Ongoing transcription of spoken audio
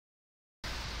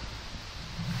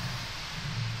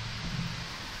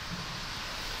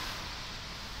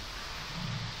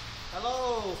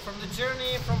Hello, from the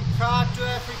journey from Prague to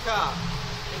Africa.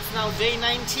 It's now day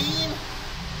 19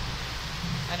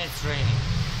 and it's raining.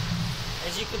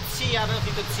 As you could see, I don't know if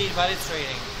you could see it, but it's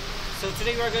raining. So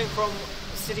today we are going from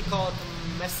a city called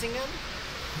Memmingen.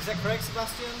 Is that correct,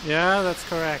 Sebastian? Yeah, that's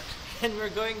correct. And we're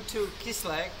going to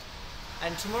Kisslegg.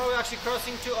 And tomorrow we're actually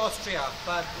crossing to Austria,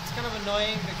 but it's kind of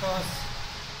annoying because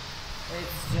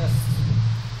it's just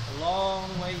a long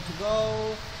way to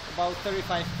go, about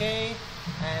 35k.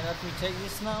 And let me take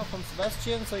this now from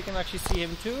Sebastian so you can actually see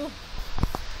him too.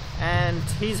 And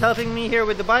he's helping me here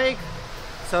with the bike.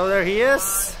 So there he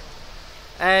is.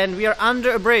 And we are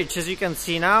under a bridge, as you can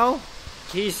see now.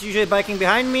 He's usually biking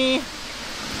behind me.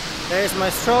 There's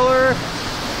my stroller.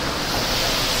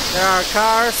 There are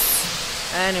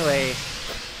cars. Anyway,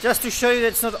 just to show you that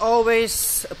it's not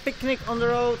always a picnic on the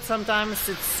road. Sometimes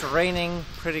it's raining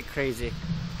pretty crazy.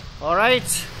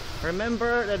 Alright,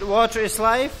 remember that water is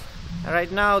life. And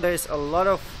right now there's a lot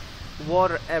of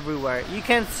water everywhere. You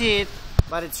can't see it,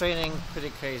 but it's raining pretty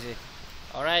crazy.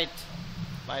 Alright,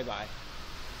 bye bye.